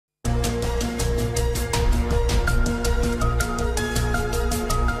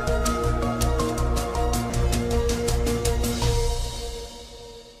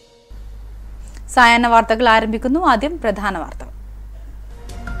സായാഹ്ന വാർത്തകൾ ആരംഭിക്കുന്നു. ആദ്യം പ്രധാന വാർത്തകൾ.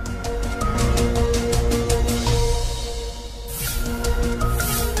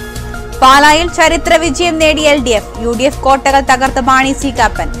 പാലായിൽ ചരിത്ര വിജയം നേടി LDF. UDF കോട്ടകൾ തകർത്ത മാണി സി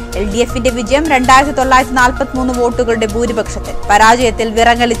കാപ്പൻ. LDFന്റെ വിജയം 2943 വോട്ടുകളുടെ ഭൂരിപക്ഷത്തിൽ. പരാജയത്തിൽ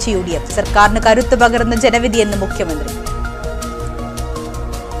വിറങ്ങലിച്ച് UDF. സർക്കാരിന് കരുത്തു പകർന്ന ജനവിധിയെന്ന് മുഖ്യമന്ത്രി.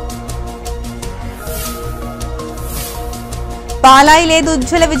 പാലായിലേത്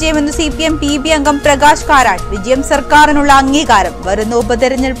ഉജ്ജ്വല വിജയമെന്ന് CPM PB അംഗം പ്രകാശ് കാരാട്ട്. വിജയം സർക്കാരിനുള്ള അംഗീകാരം. വരുന്ന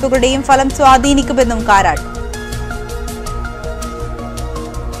ഉപതെരഞ്ഞെടുപ്പുകളുടെയും ഫലം സ്വാധീനിക്കുമെന്നും കാരാട്ട്.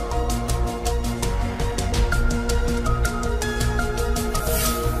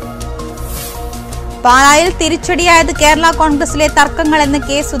 പാലായിൽ തിരിച്ചടിയായത് കേരള കോൺഗ്രസിലെ തർക്കങ്ങളെന്ന്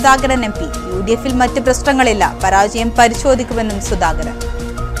K സുധാകരൻ MP. UDFൽ മറ്റ് പ്രശ്നങ്ങളില്ല. പരാജയം പരിശോധിക്കുമെന്നും സുധാകരൻ.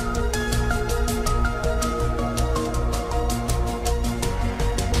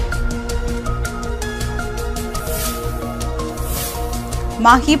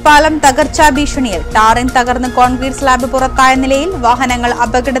 മാഹി പാലം തകർച്ചാ ഭീഷണിയിൽ. ടാറിംഗ് തകർന്ന് കോൺക്രീറ്റ് സ്ലാബ് പുറത്തായ നിലയിൽ. വാഹനങ്ങൾ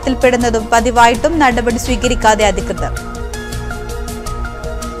അപകടത്തിൽപ്പെടുന്നതും പതിവായിട്ടും നടപടി സ്വീകരിക്കാതെ അധികൃതർ.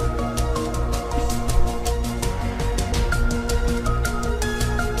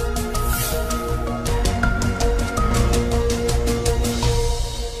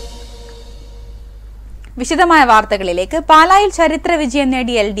 വിശദമായ വാർത്തകളിലേക്ക്. പാലായിൽ ചരിത്ര വിജയം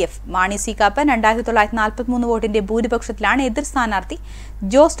നേടിയ LDF. മാണി സി കാപ്പൻ 2943 വോട്ടിന്റെ ഭൂരിപക്ഷത്തിലാണ് എതിർ സ്ഥാനാർത്ഥി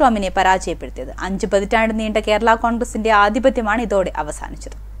ജോസ് ടോമിനെ പരാജയപ്പെടുത്തിയത്. 5 പതിറ്റാണ്ട് നീണ്ട കേരള കോൺഗ്രസിന്റെ ആധിപത്യമാണ് ഇതോടെ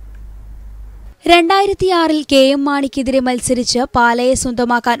അവസാനിച്ചത്. 2006-ൽ KM മാണിക്കെതിരെ മത്സരിച്ച് പാലയെ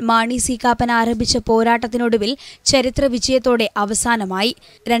സ്വന്തമാക്കാൻ മാണി സി കാപ്പൻ ആരംഭിച്ച പോരാട്ടത്തിനൊടുവിൽ ചരിത്ര വിജയത്തോടെ അവസാനമായി.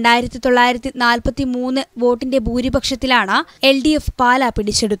 2943 വോട്ടിന്റെ ഭൂരിപക്ഷത്തിലാണ് LDF പാല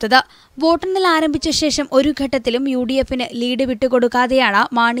പിടിച്ചെടുത്തത്. വോട്ടെണ്ണൽ ആരംഭിച്ച ശേഷം ഒരു ഘട്ടത്തിലും UDFന് ലീഡ് വിട്ടുകൊടുക്കാതെയാണ്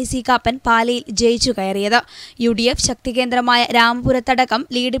മാണി സി കാപ്പൻ പാലയിൽ ജയിച്ചു കയറിയത്. UDF ശക്തികേന്ദ്രമായ രാമപുരത്തടക്കം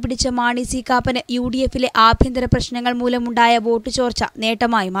ലീഡ് പിടിച്ച മാണി സി കാപ്പന് UDFലെ ആഭ്യന്തര പ്രശ്നങ്ങൾ മൂലമുണ്ടായ വോട്ട് ചോർച്ച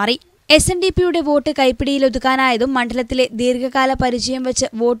നേട്ടമായി മാറി. SNDPയുടെ വോട്ട് കൈപ്പിടിയിലൊതുക്കാനായതും മണ്ഡലത്തിലെ ദീർഘകാല പരിചയം വെച്ച്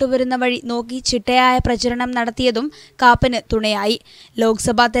വോട്ട് വരുന്ന വഴി നോക്കി ചിട്ടയായ പ്രചരണം നടത്തിയതും കാപ്പന് തുണയായി.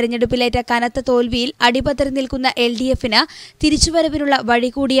 ലോക്സഭാ തെരഞ്ഞെടുപ്പിലേറ്റ കനത്ത തോൽവിയിൽ അടിപതറി നിൽക്കുന്ന LDFന് തിരിച്ചുവരവിനുള്ള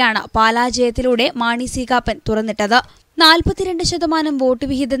വഴി കൂടിയാണ് പാലാജയത്തിലൂടെ മാണി സി കാപ്പൻ തുറന്നിട്ടത്. 42% വോട്ട്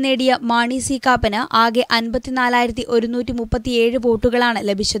വിഹിതം നേടിയ മാണി സി കാപ്പന് ആകെ 54,137 വോട്ടുകളാണ്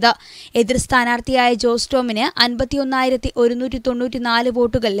ലഭിച്ചത്. എതിർ സ്ഥാനാർത്ഥിയായ ജോസ് ടോമിന് 51,194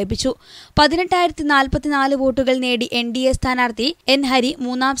 വോട്ടുകൾ ലഭിച്ചു. 18,044 വോട്ടുകൾ നേടി NDA സ്ഥാനാർത്ഥി N ഹരി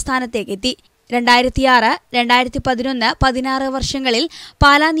 3ാം സ്ഥാനത്തേക്കെത്തി. 2006, 2011, 16 വർഷങ്ങളിൽ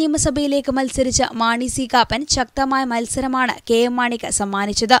പാലാ നിയമസഭയിലേക്ക് മത്സരിച്ച മാണി സി കാപ്പൻ ശക്തമായ മത്സരമാണ് KM മാണിക്ക്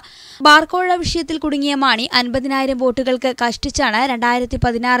സമ്മാനിച്ചത്. ബാർക്കോഴ വിഷയത്തിൽ കുടുങ്ങിയ മാണി 50,000 വോട്ടുകൾക്ക് കഷ്ടിച്ചാണ്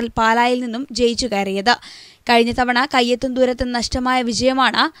 2016-ൽ പാലായിൽ നിന്നും ജയിച്ചു കയറിയത്. കഴിഞ്ഞ തവണ കയ്യെത്തും ദൂരത്തും നഷ്ടമായ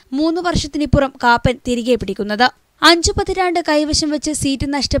വിജയമാണ് 3 വർഷത്തിനിപ്പുറം കാപ്പൻ തിരികെ പിടിക്കുന്നത്. 5 പതിറ്റാണ്ട് കൈവശം വെച്ച് സീറ്റ്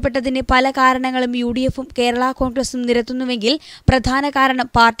നഷ്ടപ്പെട്ടതിന് പല കാരണങ്ങളും UDFും കേരള കോൺഗ്രസും നിരത്തുന്നുവെങ്കിൽ പ്രധാന കാരണം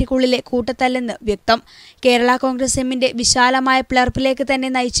പാർട്ടിക്കുള്ളിലെ കൂട്ടത്തല്ലെന്ന് വ്യക്തം. കേരള കോൺഗ്രസ് എമ്മിന്റെ വിശാലമായ പിളർപ്പിലേക്ക്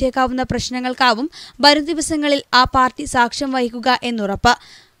തന്നെ നയിച്ചേക്കാവുന്ന പ്രശ്നങ്ങൾക്കാവും വരും ദിവസങ്ങളിൽ ആ പാർട്ടി സാക്ഷ്യം വഹിക്കുക എന്നുറപ്പ്.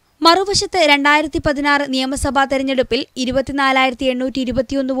 മറുവശത്ത് 2016 നിയമസഭാ തെരഞ്ഞെടുപ്പിൽ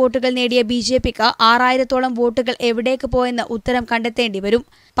 24,821 വോട്ടുകൾ നേടിയ BJPക്ക് 6,000-ഓളം വോട്ടുകൾ എവിടേക്ക് പോയെന്ന് ഉത്തരം കണ്ടെത്തേണ്ടി വരും.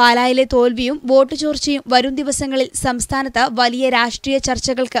 പാലായിലെ തോൽവിയും വോട്ട് ചോർച്ചയും വരും ദിവസങ്ങളിൽ സംസ്ഥാനത്ത് വലിയ രാഷ്ട്രീയ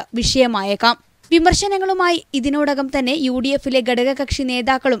ചർച്ചകൾക്ക് വിഷയമായേക്കാം. വിമർശനങ്ങളുമായി ഇതിനോടകം തന്നെ UDFിലെ ഘടകകക്ഷി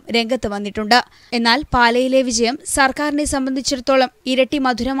നേതാക്കളും രംഗത്ത് വന്നിട്ടുണ്ട്. എന്നാൽ പാലയിലെ വിജയം സർക്കാരിനെ സംബന്ധിച്ചിടത്തോളം ഇരട്ടി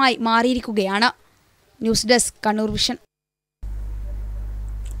മധുരമായി മാറിയിരിക്കുകയാണ്. News desk Kannur vision.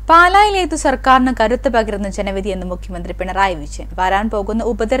 പാലായിലേതു സർക്കാരിന് കരുത്ത് പകരുന്ന ജനവിധിയെന്ന് മുഖ്യമന്ത്രി പിണറായി വിജയൻ. വരാൻ പോകുന്ന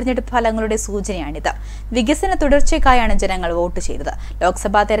ഉപതെരഞ്ഞെടുപ്പ് ഫലങ്ങളുടെ സൂചനയാണിത്. വികസന തുടർച്ചയ്ക്കായാണ് ജനങ്ങൾ വോട്ട് ചെയ്തത്.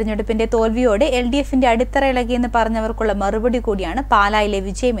 ലോക്സഭാ തെരഞ്ഞെടുപ്പിന്റെ തോൽവിയോടെ LDFന്റെ അടിത്തറ ഇളകിയെന്ന് പറഞ്ഞവർക്കുള്ള മറുപടി കൂടിയാണ് പാലായിലെ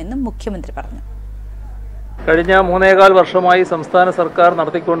വിജയമെന്നും മുഖ്യമന്ത്രി പറഞ്ഞു. കഴിഞ്ഞ 3.25 വർഷമായി സംസ്ഥാന സർക്കാർ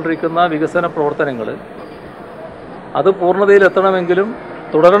നടത്തിക്കൊണ്ടിരിക്കുന്ന വികസന പ്രവർത്തനങ്ങൾ അത് പൂർണ്ണതയിലെത്തണമെങ്കിലും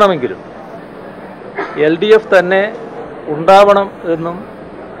തുടരണമെങ്കിലും LDF തന്നെ ഉണ്ടാവണം എന്നും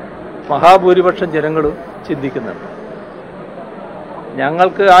മഹാഭൂരിപക്ഷം ജനങ്ങളും ചിന്തിക്കുന്നുണ്ട്.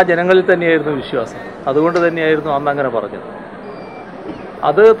 ഞങ്ങൾക്ക് ആ ജനങ്ങളിൽ തന്നെയായിരുന്നു വിശ്വാസം. അതുകൊണ്ട് തന്നെയായിരുന്നു അന്ന് അങ്ങനെ പറഞ്ഞത്.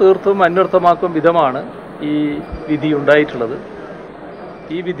 അത് തീർത്തും അന്വർത്ഥമാക്കും വിധമാണ് ഈ വിധി ഉണ്ടായിട്ടുള്ളത്.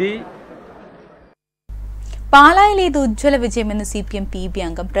 ഈ വിധി പാലായിലേത് ഉജ്ജ്വല വിജയമെന്ന് CPM PB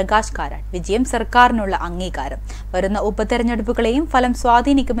അംഗം പ്രകാശ് കാരാട്ട്. വിജയം സർക്കാരിനുള്ള അംഗീകാരം. വരുന്ന ഉപതെരഞ്ഞെടുപ്പുകളെയും ഫലം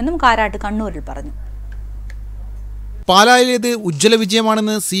സ്വാധീനിക്കുമെന്നും കാരാട്ട് കണ്ണൂരിൽ പറഞ്ഞു. പാലായിലേത് ഉജ്ജ്വല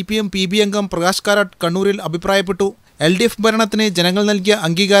വിജയമാണെന്ന് CPM PB അംഗം പ്രകാശ് കാരാട്ട് കണ്ണൂരിൽ അഭിപ്രായപ്പെട്ടു. LDF ഭരണത്തിന് ജനങ്ങൾ നൽകിയ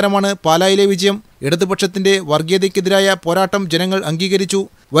അംഗീകാരമാണ് പാലായിലെ വിജയം. ഇടതുപക്ഷത്തിന്റെ വർഗീയതയ്ക്കെതിരായ പോരാട്ടം ജനങ്ങൾ അംഗീകരിച്ചു.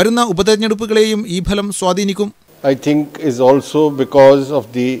 വരുന്ന ഉപതെരഞ്ഞെടുപ്പുകളെയും ഈ ഫലം സ്വാധീനിക്കും. I think is also because of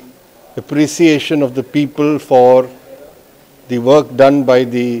the appreciation of the people for the work done by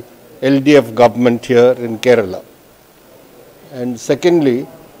the LDF government here in Kerala. And secondly,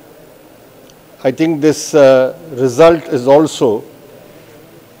 I think this result is also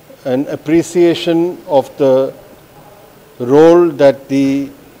an appreciation of the role that the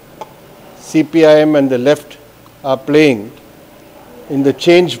CPIM and the left are playing in the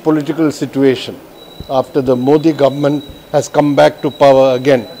changed political situation after the Modi government has come back to power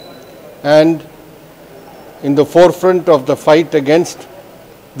again. And in the forefront of the fight against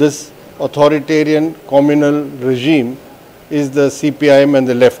this authoritarian communal regime is the CPIM and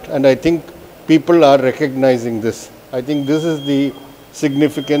the left. And I think people are recognizing this. I think this is the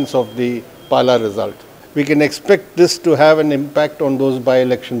significance of the Pala result. We can expect this to have an impact on those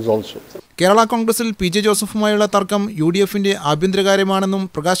by-elections also. Kerala കോൺഗ്രസിൽ PJ ജോസഫുമായുള്ള തർക്കം UDFന്റെ ആഭ്യന്തരകാര്യമാണെന്നും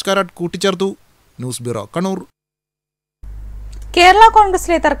പ്രകാശ് കാരാട്ട് കൂട്ടിച്ചേർത്തു. News bureau, Kannur. Kerala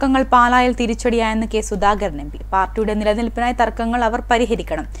കോൺഗ്രസിലെ തർക്കങ്ങൾ പാലായിൽ തിരിച്ചടിയായെന്ന് K Sudhakaran MP. പാർട്ടിയുടെ നിലനിൽപ്പിനായി തർക്കങ്ങൾ അവർ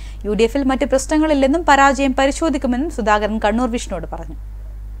പരിഹരിക്കണം. UDFിൽ മറ്റ് പ്രശ്നങ്ങളില്ലെന്നും പരാജയം പരിശോധിക്കുമെന്നും സുധാകരൻ കണ്ണൂർ വിഷ്ണുവോട് പറഞ്ഞു.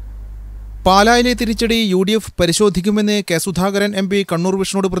 പാലായിലെ തിരിച്ചടി UDF പരിശോധിക്കുമെന്ന് കെ സുധാകരൻ MP കണ്ണൂർ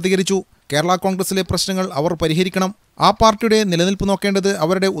വിഷ്ണുവോട് പ്രതികരിച്ചു. കേരള കോൺഗ്രസിലെ പ്രശ്നങ്ങൾ അവർ പരിഹരിക്കണം. ആ പാർട്ടിയുടെ നിലനിൽപ്പ് നോക്കേണ്ടത്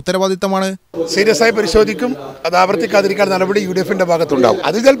അവരുടെ ഉത്തരവാദിത്തമാണ്. സീരിയസ് ആയി പരിശോധിക്കും. അത് ആവർത്തിക്കാതിരിക്കാൻ നടപടി UDFന്റെ ഭാഗത്തുണ്ടാവും.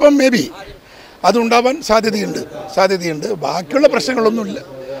 അത് ചിലപ്പം അതുണ്ടാവാൻ സാധ്യതയുണ്ട്. ബാക്കിയുള്ള പ്രശ്നങ്ങളൊന്നുമില്ല.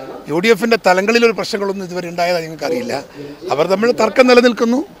 UDFന്റെ തലങ്ങളിലൊരു പ്രശ്നങ്ങളൊന്നും ഇതുവരെ ഉണ്ടായതായി ഞങ്ങൾക്കറിയില്ല. അവർ തമ്മിൽ തർക്കം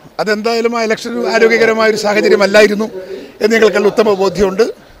നിലനിൽക്കുന്നു. അതെന്തായാലും ആ ഇലക്ഷൻ ആരോഗ്യകരമായൊരു സാഹചര്യമല്ലായിരുന്നു എന്ന് ഞങ്ങൾക്കെല്ലാം ഉത്തമ ബോധ്യമുണ്ട്.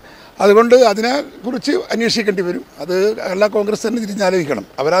 അതുകൊണ്ട് അതിനെക്കുറിച്ച് അന്വേഷിക്കേണ്ടി വരും. അത് കേരള കോൺഗ്രസ് തന്നെ തിരിഞ്ഞാലോചിക്കണം.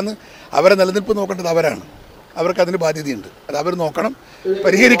 അവരെ നിലനിൽപ്പ് നോക്കേണ്ടത് അവരാണ്. അവർക്ക് അതിന് ബാധ്യതയുണ്ട്. അത് അവർ നോക്കണം,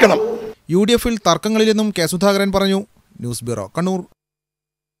 പരിഹരിക്കണം. UDFിൽ തർക്കങ്ങളില്ലെന്നും കെ സുധാകരൻ പറഞ്ഞു. News bureau, Kannur.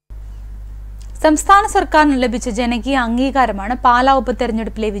 സംസ്ഥാന സർക്കാരിന് ലഭിച്ച ജനകീയ അംഗീകാരമാണ് പാലാ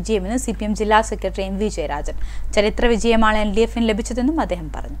ഉപതെരഞ്ഞെടുപ്പിലെ വിജയമെന്ന് CPM ജില്ലാ സെക്രട്ടറി MV ജയരാജൻ. ചരിത്ര വിജയമാണ് LDFന് ലഭിച്ചതെന്നും അദ്ദേഹം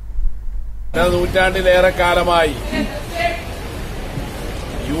പറഞ്ഞു. നൂറ്റാണ്ടിലേറെ കാലമായി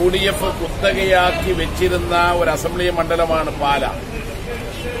UDF കുത്തകയാക്കി വെച്ചിരുന്ന ഒരു അസംബ്ലി മണ്ഡലമാണ് പാല.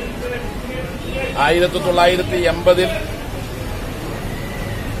 1980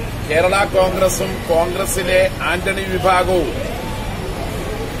 കേരള കോൺഗ്രസും കോൺഗ്രസിലെ ആന്റണി വിഭാഗവും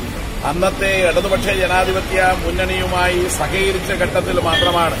അന്നത്തെ ഇടതുപക്ഷ ജനാധിപത്യ മുന്നണിയുമായി സഹകരിച്ച ഘട്ടത്തിൽ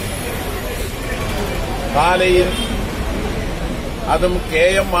മാത്രമാണ് പാലയിൽ അതും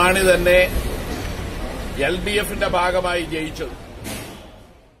KM മാണി തന്നെ LDFന്റെ ഭാഗമായി ജയിച്ചത്.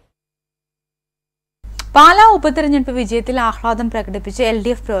 പാലാ ഉപതെരഞ്ഞെടുപ്പ് വിജയത്തിൽ ആഹ്ലാദം പ്രകടിപ്പിച്ച്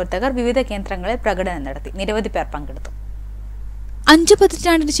LDF പ്രവർത്തകർ വിവിധ കേന്ദ്രങ്ങളിൽ പ്രകടനം നടത്തി. നിരവധി പേർ പങ്കെടുത്തു. 5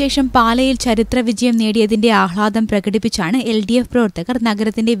 പതിറ്റാണ്ടിന് ശേഷം പാലയിൽ ചരിത്ര വിജയം നേടിയതിന്റെ ആഹ്ലാദം പ്രകടിപ്പിച്ചാണ് LDF പ്രവർത്തകർ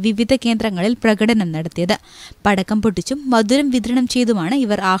നഗരത്തിന്റെ വിവിധ കേന്ദ്രങ്ങളിൽ പ്രകടനം നടത്തിയത്. പടക്കം പൊട്ടിച്ചും മധുരം വിതരണം ചെയ്തുമാണ്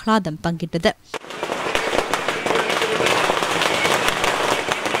ഇവർ ആഹ്ലാദം പങ്കിട്ടത്.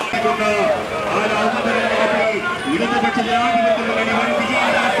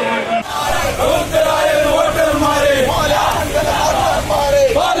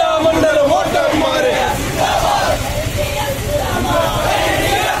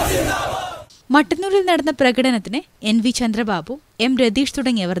 മട്ടന്നൂരിൽ നടന്ന പ്രകടനത്തിന് NV ചന്ദ്രബാബു, M രതീഷ്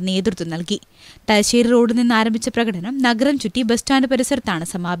തുടങ്ങിയവർ നേതൃത്വം നൽകി. തലശ്ശേരി റോഡിൽ നിന്ന് ആരംഭിച്ച പ്രകടനം നഗരം ചുറ്റി ബസ് സ്റ്റാൻഡ് പരിസരത്താണ്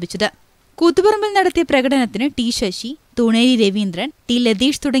സമാപിച്ചത്. കൂത്തുപറമ്പിൽ നടത്തിയ പ്രകടനത്തിന് T ശശി, തൂണേരി രവീന്ദ്രൻ, T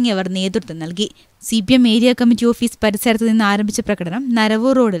ലതീഷ് തുടങ്ങിയവർ നേതൃത്വം നൽകി. CPM ഏരിയ കമ്മിറ്റി ഓഫീസ് പരിസരത്ത് നിന്ന് ആരംഭിച്ച പ്രകടനം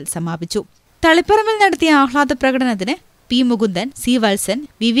നരവൂർ റോഡിൽ സമാപിച്ചു. തളിപ്പറമ്പിൽ നടത്തിയ ആഹ്ലാദ പ്രകടനത്തിന് P Mukundan, C Valsan,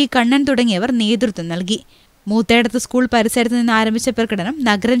 VV Kannan തുടങ്ങിയവർ നേതൃത്വം നൽകി. മൂത്തേടത്ത് സ്കൂൾ പരിസരത്ത് നിന്ന് ആരംഭിച്ച പ്രകടനം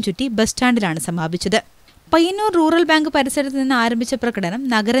നഗരം ചുറ്റി ബസ് സ്റ്റാൻഡിലാണ് സമാപിച്ചത്. പയ്യന്നൂർ റൂറൽ ബാങ്ക് പരിസരത്ത് നിന്ന് ആരംഭിച്ച പ്രകടനം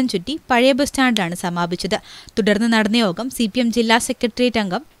നഗരം ചുറ്റി പഴയ ബസ് സ്റ്റാൻഡിലാണ് സമാപിച്ചത്. തുടർന്ന് നടന്ന യോഗം CPM ജില്ലാ സെക്രട്ടേറിയറ്റ്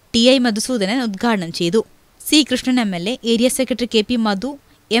അംഗം TI മധുസൂദനൻ ഉദ്ഘാടനം ചെയ്തു. C Krishnan MLA, area secretary KP മധു,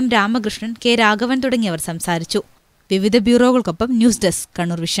 M രാമകൃഷ്ണൻ, K രാഘവൻ തുടങ്ങിയവർ സംസാരിച്ചു. വിവിധ ബ്യൂറോകൾക്കൊപ്പം ന്യൂസ് ഡെസ്ക്,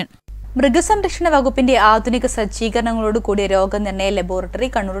 കണ്ണൂർ വിഷൻ. മൃഗസംരക്ഷണ വകുപ്പിന്റെ ആധുനിക സജ്ജീകരണങ്ങളോട് കൂടിയ രോഗനിർണയ ലബോറട്ടറി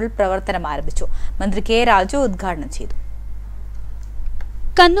കണ്ണൂരിൽ പ്രവർത്തനം ആരംഭിച്ചു. മന്ത്രി K രാജു ഉദ്ഘാടനം ചെയ്തു.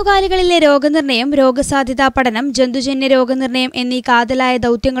 കന്നുകാലികളിലെ രോഗനിർണയം, രോഗസാധ്യതാ പഠനം, ജന്തുജന്യ രോഗനിർണയം എന്നീ കാതലായ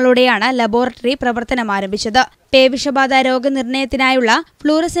ദൌത്യങ്ങളോടെയാണ് ലബോറട്ടറി പ്രവർത്തനം ആരംഭിച്ചത്. പേവിഷബാധ രോഗനിർണയത്തിനായുള്ള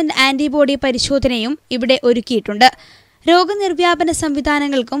ഫ്ലൂറസെന്റ് ആന്റിബോഡി പരിശോധനയും ഇവിടെ ഒരുക്കിയിട്ടുണ്ട്. രോഗനിർവ്യാപന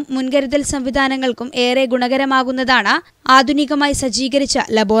സംവിധാനങ്ങൾക്കും മുൻകരുതൽ സംവിധാനങ്ങൾക്കും ഏറെ ഗുണകരമാകുന്നതാണ് ആധുനികമായി സജ്ജീകരിച്ച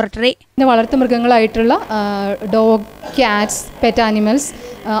laboratory. വളർത്തുമൃഗങ്ങളായിട്ടുള്ള dog, cats, pet animals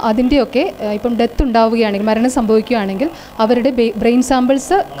അതിൻ്റെയൊക്കെ ഇപ്പം ഡെത്ത് ഉണ്ടാവുകയാണെങ്കിൽ, മരണം സംഭവിക്കുകയാണെങ്കിൽ അവരുടെ ബ്രെയിൻ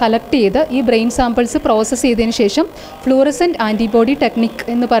സാമ്പിൾസ് കളക്ട് ചെയ്ത് ഈ ബ്രെയിൻ സാമ്പിൾസ് പ്രോസസ്സ് ചെയ്തതിന് ശേഷം ഫ്ലൂറസെൻ്റ് ആൻറ്റിബോഡി ടെക്നിക്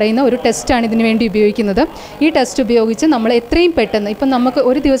എന്ന് പറയുന്ന ഒരു ടെസ്റ്റാണ് ഇതിനു വേണ്ടി ഉപയോഗിക്കുന്നത്. ഈ ടെസ്റ്റ് ഉപയോഗിച്ച് നമ്മൾ എത്രയും പെട്ടെന്ന്, ഇപ്പം നമുക്ക്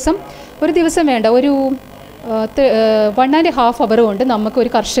ഒരു ദിവസം വേണ്ട, ഒരു 1.5 hour കൊണ്ട് നമുക്ക് ഒരു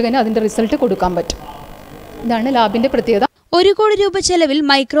കർഷകന് അതിൻ്റെ റിസൾട്ട് കൊടുക്കാൻ പറ്റും. ഇതാണ് ലാബിൻ്റെ പ്രത്യേകത. 1 കോടി രൂപ ചെലവിൽ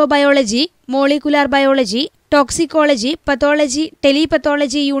microbiology, molecular biology, toxicology, pathology,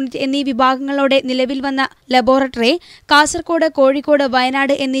 ടെലിപത്തോളജി unit എന്നീ വിഭാഗങ്ങളോടെ നിലവിൽ വന്ന ലബോറട്ടറി കാസർഗോഡ്, കോഴിക്കോട്,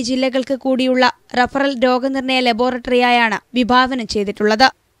 വയനാട് എന്നീ ജില്ലകൾക്ക് കൂടിയുള്ള റഫറൽ രോഗനിർണയ ലബോറട്ടറിയായാണ് വിഭാവനം ചെയ്തിട്ടുള്ളത്.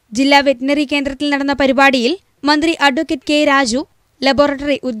 ജില്ലാ വെറ്റിനറി കേന്ദ്രത്തിൽ നടന്ന പരിപാടിയിൽ മന്ത്രി അഡ്വക്കേറ്റ് കെ രാജു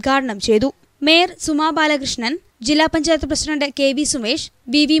ലബോറട്ടറി ഉദ്ഘാടനം ചെയ്തു. മേയർ സുമാ ബാലകൃഷ്ണൻ, ജില്ലാ panchayat president K V Sumesh,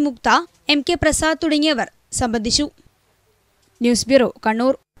 V V മുക്ത, എം കെ പ്രസാദ് തുടങ്ങിയവർ സംബന്ധിച്ചു. News bureau,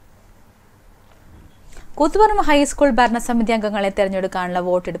 Kannur. Koothuparamba high school ഭരണസമിതി അംഗങ്ങളെ തെരഞ്ഞെടുക്കാനുള്ള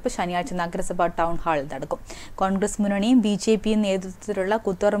വോട്ടെടുപ്പ് ശനിയാഴ്ച നഗരസഭാ ടൗൺ ഹാളിൽ നടക്കും. കോൺഗ്രസ് മുന്നണിയും ബി.ജെ.പിയും നേതൃത്വത്തിലുള്ള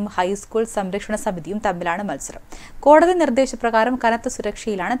കൂത്തുപറമ്പ് ഹൈസ്കൂൾ സംരക്ഷണ സമിതിയും തമ്മിലാണ് മത്സരം. കോടതി നിർദ്ദേശപ്രകാരം കനത്ത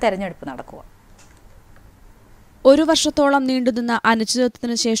സുരക്ഷയിലാണ് തെരഞ്ഞെടുപ്പ് നടക്കുക. 1 വർഷത്തോളം നീണ്ടുനിന്ന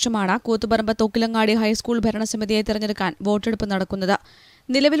അനിശ്ചിതത്വത്തിനു ശേഷമാണ് കൂത്തുപറമ്പ് തോക്കിലങ്ങാടി ഹൈസ്കൂൾ ഭരണസമിതിയെ തെരഞ്ഞെടുക്കാൻ വോട്ടെടുപ്പ് നടക്കുന്നത്.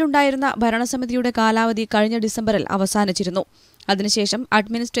 നിലവിലുണ്ടായിരുന്ന ഭരണസമിതിയുടെ കാലാവധി കഴിഞ്ഞ ഡിസംബറിൽ അവസാനിച്ചിരുന്നു. അതിനുശേഷം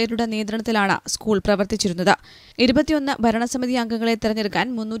അഡ്മിനിസ്ട്രേറ്ററുടെ നിയന്ത്രണത്തിലാണ് സ്കൂൾ പ്രവർത്തിച്ചിരുന്നത്. 21 ഭരണസമിതി അംഗങ്ങളെ തെരഞ്ഞെടുക്കാൻ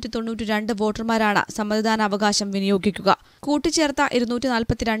 392 വോട്ടർമാരാണ് സമ്മതിദാനാവകാശം വിനിയോഗിക്കുക. കൂട്ടിച്ചേർത്ത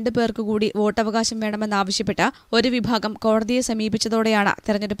 242 പേർക്ക് കൂടി വോട്ടവകാശം വേണമെന്നാവശ്യപ്പെട്ട് ഒരു വിഭാഗം കോടതിയെ സമീപിച്ചതോടെയാണ്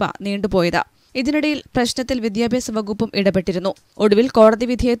തെരഞ്ഞെടുപ്പ് നീണ്ടുപോയത്. ഇതിനിടയിൽ പ്രശ്നത്തിൽ വിദ്യാഭ്യാസ വകുപ്പും ഇടപെട്ടിരുന്നു. ഒടുവിൽ കോടതി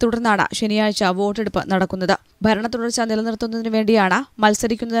വിധിയെ തുടർന്നാണ് ശനിയാഴ്ച വോട്ടെടുപ്പ് നടക്കുന്നത്. ഭരണ തുടർച്ച നിലനിർത്തുന്നതിനു വേണ്ടിയാണ്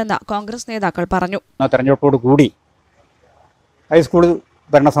മത്സരിക്കുന്നതെന്ന് കോൺഗ്രസ് നേതാക്കൾ പറഞ്ഞു. തെരഞ്ഞെടുപ്പോടുകൂടി ഹൈസ്കൂൾ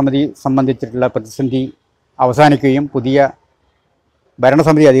ഭരണസമിതി സംബന്ധിച്ചിട്ടുള്ള പ്രതിസന്ധി അവസാനിക്കുകയും പുതിയ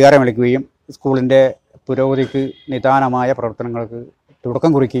ഭരണസമിതി അധികാരമേൽക്കുകയും സ്കൂളിൻ്റെ പുരോഗതിക്ക് നിദാനമായ പ്രവർത്തനങ്ങൾക്ക്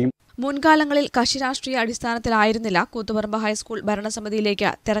തുടക്കം കുറിക്കുകയും. മുൻകാലങ്ങളിൽ കക്ഷിരാഷ്ട്രീയ അടിസ്ഥാനത്തിലായിരുന്നില്ല കൂത്തുപറമ്പ് ഹൈസ്കൂൾ ഭരണസമിതിയിലേക്ക്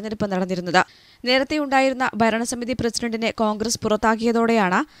തെരഞ്ഞെടുപ്പ് നടന്നിരുന്നത്. നേരത്തെയുണ്ടായിരുന്ന ഭരണസമിതി പ്രസിഡന്റിനെ കോൺഗ്രസ്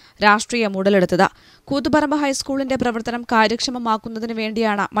പുറത്താക്കിയതോടെയാണ് രാഷ്ട്രീയം ഉടലെടുത്തത്. കൂത്തുപറമ്പ് ഹൈസ്കൂളിന്റെ പ്രവർത്തനം കാര്യക്ഷമമാക്കുന്നതിന്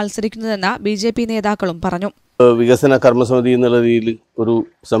വേണ്ടിയാണ് മത്സരിക്കുന്നതെന്ന് ബി.ജെ.പി നേതാക്കളും പറഞ്ഞു. വികസന കർമ്മസമിതി എന്നുള്ള രീതിയിൽ ഒരു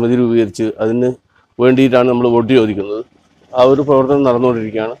സമിതി രൂപീകരിച്ച് അതിന് വേണ്ടിയിട്ടാണ് നമ്മൾ വോട്ട് ചോദിക്കുന്നത്. ആ ഒരു പ്രവർത്തനം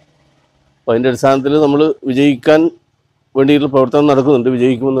നടന്നുകൊണ്ടിരിക്കുകയാണ്. അപ്പോൾ അതിൻ്റെ അടിസ്ഥാനത്തിൽ നമ്മൾ വിജയിക്കാൻ വേണ്ടിയിട്ടുള്ള പ്രവർത്തനം നടക്കുന്നുണ്ട്.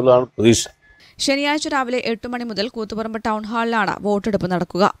 വിജയിക്കുമെന്നുള്ളതാണ് പ്രതീക്ഷ. ശനിയാഴ്ച രാവിലെ 8 മണി മുതൽ കൂത്തുപറമ്പ് ടൗൺ ഹാളിലാണ് വോട്ടെടുപ്പ്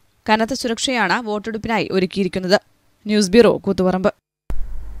നടക്കുക. കനത്ത സുരക്ഷയാണ് വോട്ടെടുപ്പിനായി ഒരുക്കിയിരിക്കുന്നത്. News bureau, Koothuparamba.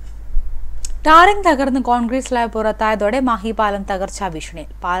 ടാറിംഗ് തകർന്ന് കോൺക്രീറ്റ് സ്ലാബ് പുറത്തായതോടെ മാഹി പാലം തകർച്ചാ ഭീഷണിയിൽ.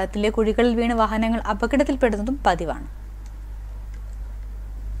 പാലത്തിലെ കുഴികളിൽ വീണ് വാഹനങ്ങൾ അപകടത്തിൽപ്പെടുന്നതും പതിവാണ്.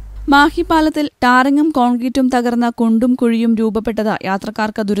 മാഹി പാലത്തിൽ ടാറിങ്ങും കോൺക്രീറ്റും തകർന്ന കുണ്ടും കുഴിയും രൂപപ്പെട്ടത്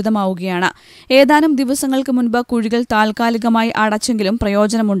യാത്രക്കാർക്ക് ദുരിതമാവുകയാണ്. ഏതാനും ദിവസങ്ങൾക്ക് മുൻപ് കുഴികൾ താൽക്കാലികമായി അടച്ചെങ്കിലും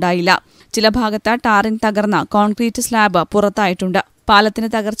പ്രയോജനമുണ്ടായില്ല. ചില ഭാഗത്ത് ടാറിംഗ് തകർന്ന കോൺക്രീറ്റ് സ്ലാബ് പുറത്തായിട്ടുണ്ട്. പാലത്തിന്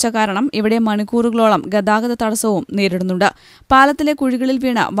തകർച്ച കാരണം ഇവിടെ മണിക്കൂറുകളോളം ഗതാഗത തടസ്സവും നേരിടുന്നുണ്ട്. പാലത്തിലെ കുഴികളിൽ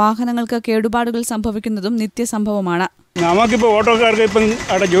വീണ് വാഹനങ്ങൾക്ക് കേടുപാടുകൾ സംഭവിക്കുന്നതും നിത്യസംഭവമാണ്. നമുക്കിപ്പോൾ ഓട്ടോക്കാർക്ക് ഇപ്പം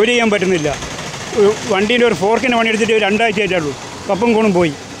അവിടെ ജോലി ചെയ്യാൻ പറ്റുന്നില്ല. വണ്ടീൻ്റെ ഒരു ഫോർക്കിന് പണിയെടുത്തിട്ട് 2 ആഴ്ചയായിട്ടുള്ളൂ. കപ്പും കൂണും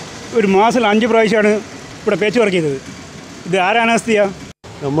പോയി. ഒരു മാസം 5 പ്രാവശ്യമാണ് ഇവിടെ പേച്ച് വർക്ക് ചെയ്തത്. ഇത് ആരാണ് അവസ്ഥ?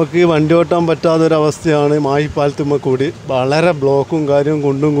 നമുക്ക് വണ്ടി ഓട്ടാൻ പറ്റാത്തൊരവസ്ഥയാണ്. മാഹിപ്പാലത്തുമ്മ കൂടി വളരെ ബ്ലോക്കും കാര്യവും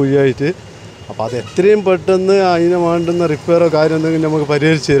കുണ്ടും കുഴിയായിട്ട്. അപ്പോൾ അത് എത്രയും പെട്ടെന്ന് അതിന് വേണ്ടുന്ന റിപ്പയറോ കാര്യം എന്തെങ്കിലും നമുക്ക്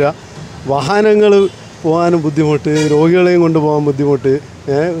പരിഹരിച്ചു തരാം. വാഹനങ്ങൾ പോകാനും ബുദ്ധിമുട്ട്, രോഗികളെയും കൊണ്ടുപോകാൻ ബുദ്ധിമുട്ട്,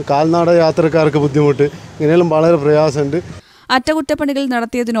 കാൽനട യാത്രക്കാർക്ക് ബുദ്ധിമുട്ട്, ഇങ്ങനെയെല്ലാം വളരെ പ്രയാസമുണ്ട്. അറ്റകുറ്റപ്പണികൾ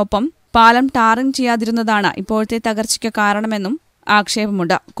നടത്തിയതിനൊപ്പം പാലം ടാറിംഗ് ചെയ്യാതിരുന്നതാണ് ഇപ്പോഴത്തെ തകർച്ചയ്ക്ക് കാരണമെന്നും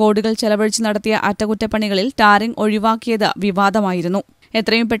ആക്ഷേപമുണ്ട്. കോടികൾ ചെലവഴിച്ച് നടത്തിയ അറ്റകുറ്റപ്പണികളിൽ ടാറിംഗ് ഒഴിവാക്കിയത് വിവാദമായിരുന്നു.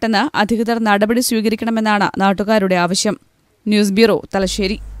 എത്രയും പെട്ടെന്ന് അധികൃതർ നടപടി സ്വീകരിക്കണമെന്നാണ് നാട്ടുകാരുടെ ആവശ്യം. News bureau,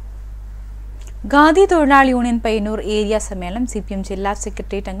 Thalassery. ഖാദി തൊഴിലാളി യൂണിയൻ പയ്യന്നൂർ ഏരിയ സമ്മേളനം CPM ജില്ലാ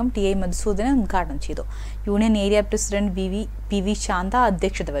സെക്രട്ടേറിയറ്റ് അംഗം TI മധുസൂദനൻ ഉദ്ഘാടനം ചെയ്തു. Union area president PV Shantha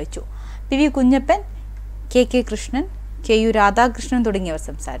അധ്യക്ഷത വഹിച്ചു. PV Kunjappan, KK Krishnan, KU Radhakrishnan തുടങ്ങിയവർ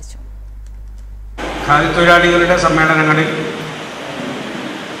സംസാരിച്ചു. ഖാദി തൊഴിലാളികളുടെ സമ്മേളനങ്ങളിൽ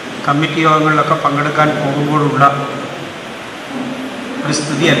കമ്മിറ്റി യോഗങ്ങളിലൊക്കെ പങ്കെടുക്കാൻ പോകുമ്പോഴുള്ള ഒരു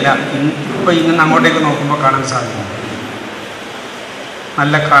സ്ഥിതിയല്ല ഇപ്പോൾ ഇങ്ങനെ അങ്ങോട്ടേക്ക് നോക്കുമ്പോൾ കാണാൻ സാധിക്കും.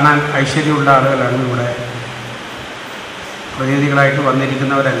 നല്ല കാണാൻ ഐശ്വര്യമുള്ള ആളുകളാണ് ഇവിടെ പ്രതിനിധികളായിട്ട്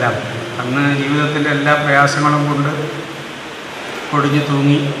വന്നിരിക്കുന്നവരെല്ലാം. അന്ന് ജീവിതത്തിൻ്റെ എല്ലാ പ്രയാസങ്ങളും കൊണ്ട് ഒടിഞ്ഞു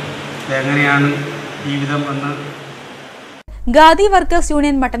തൂങ്ങി എങ്ങനെയാണ് ജീവിതം എന്ന് khadi workers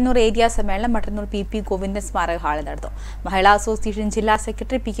union Mattannur area സമ്മേളനം മട്ടന്നൂർ പി ഗോവിന്ദൻ സ്മാരക ഹാളിൽ നടന്നു. മഹിളാ അസോസിയേഷൻ ജില്ലാ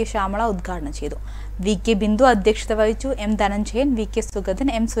സെക്രട്ടറി പി ശ്യാമള ഉദ്ഘാടനം ചെയ്തു. വി ബിന്ദു അധ്യക്ഷത വഹിച്ചു. M Dhananjayan, V Sugathan,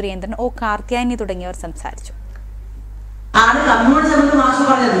 M Surendran, O Karthiyani തുടങ്ങിയവർ സംസാരിച്ചു. കമ്മ്യൂണിസം മാഷ്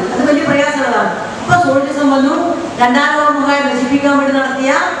പറഞ്ഞത് അത് വലിയ പ്രയാസങ്ങളാണ്. ഇപ്പൊ സോഷ്യലിസം വന്നു. രണ്ടാം ലോക മഹായുദ്ധം നശിപ്പിക്കാൻ വേണ്ടി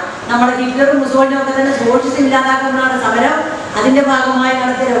നടത്തിയ നമ്മുടെ ഹിറ്റ്ലറും മുസോളിനും ഒക്കെ തന്നെ സോഷ്യലിസം ഇല്ലാതാക്കുന്നതാണ് സമരം. അതിന്റെ ഭാഗമായി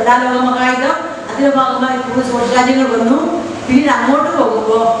നടത്തിയ രണ്ടാം ലോക മഹായുദ്ധം, അതിന്റെ ഭാഗമായി കൂടുതൽ സോഷ്യൽ രാജ്യങ്ങൾ വന്നു. പിന്നീട് അങ്ങോട്ട്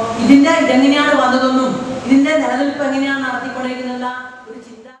പോകുമ്പോൾ ഇതെങ്ങനെയാണ് വന്നതെന്നും ഇതിന്റെ നിലനിൽപ്പ് എങ്ങനെയാണ് നടത്തിക്കൊണ്ടിരിക്കുന്ന ഒരു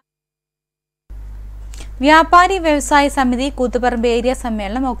ചിന്ത. വ്യാപാരി വ്യവസായ സമിതി കൂത്തുപറമ്പ് ഏരിയ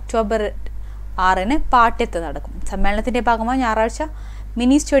സമ്മേളനം ഒക്ടോബർ 6 പാട്യത്ത് നടക്കും. സമ്മേളനത്തിന്റെ ഭാഗമായി ഞായറാഴ്ച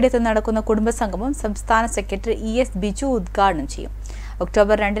മിനി സ്റ്റേഡിയത്തിൽ നടക്കുന്ന കുടുംബസംഗമം സംസ്ഥാന സെക്രട്ടറി ES ബിജു ഉദ്ഘാടനം ചെയ്യും.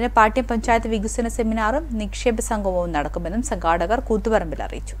 ഒക്ടോബർ 2 പാട്യം പഞ്ചായത്ത് വികസന സെമിനാറും നിക്ഷേപ സംഗമവും നടക്കുമെന്നും സംഘാടകർ കൂത്തുപറമ്പിൽ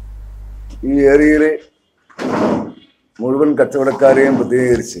അറിയിച്ചു. ഈ ഏരിയയിലെ മുഴുവൻ കച്ചവടക്കാരെയും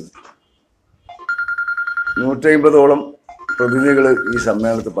പ്രതിനിധീകരിച്ച് 150ഓളം പ്രതിനിധികൾ ഈ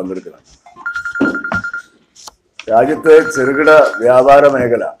സമ്മേളനത്തിൽ പങ്കെടുക്കണം. രാജ്യത്തെ ചെറുകിട വ്യാപാര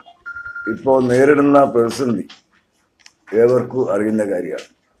മേഖല ഇപ്പോൾ നേരിടുന്ന പ്രതിസന്ധി ഏവർക്കും അറിയുന്ന കാര്യമാണ്.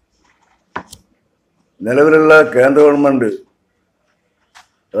 നിലവിലുള്ള കേന്ദ്ര ഗവൺമെന്റ്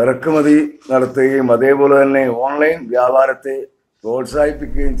ഇറക്കുമതി നടത്തുകയും അതേപോലെ തന്നെ ഓൺലൈൻ വ്യാപാരത്തെ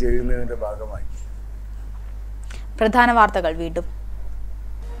പ്രോത്സാഹിപ്പിക്കുകയും ചെയ്യുന്നതിന്റെ ഭാഗമായി പ്രധാന വാർത്തകൾ വീണ്ടും.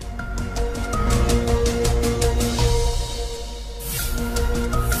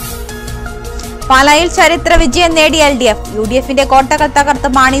 പാലായിൽ ചരിത്ര വിജയം നേടി LDF. UDFന്റെ കോട്ടകൾ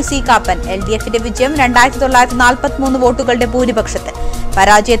തകർത്ത് മാണി സി കാപ്പൻ. LDFന്റെ വിജയം 2943 വോട്ടുകളുടെ ഭൂരിപക്ഷത്തിൽ.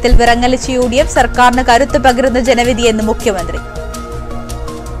 പരാജയത്തിൽ വിറങ്ങലിച്ച UDF സർക്കാരിന് കരുത്ത് പകരുന്ന ജനവിധിയെന്ന് മുഖ്യമന്ത്രി.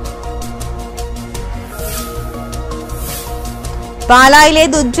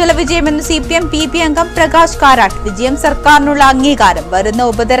 പാലായിലേത് ഉജ്ജ്വല വിജയമെന്ന് CPM PP അംഗം പ്രകാശ് കാരാട്ട്. വിജയം സർക്കാരിനുള്ള അംഗീകാരം. വരുന്ന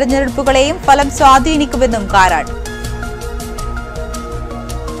ഉപതെരഞ്ഞെടുപ്പുകളെയും ഫലം സ്വാധീനിക്കുമെന്നും കാരാട്ട്.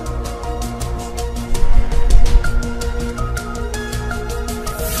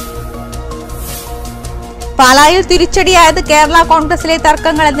 പാലായിൽ തിരിച്ചടിയായത് കേരള കോൺഗ്രസിലെ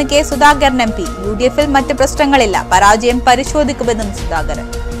തർക്കങ്ങളെന്ന് കെ സുധാകരൻ MP. UDFൽ മറ്റ് പ്രശ്നങ്ങളില്ല, പരാജയം പരിശോധിക്കുമെന്നും സുധാകരൻ.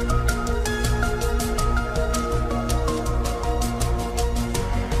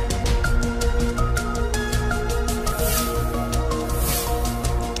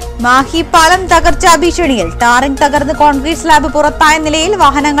 മാഹി പാലം തകർച്ചാ ഭീഷണിയിൽ. ടാറിംഗ് തകർന്ന് കോൺക്രീറ്റ് സ്ലാബ് പുറത്തായ നിലയിൽ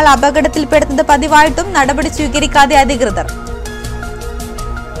വാഹനങ്ങൾ അപകടത്തിൽപ്പെടുന്നത് പതിവായിട്ടും നടപടി സ്വീകരിക്കാതെ അധികൃതർ.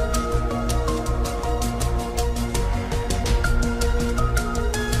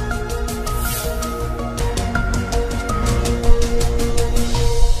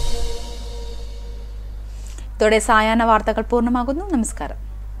 ഇതോടെ സായാഹ്ന വാർത്തകൾ പൂർണ്ണമാകുന്നു. നമസ്കാരം.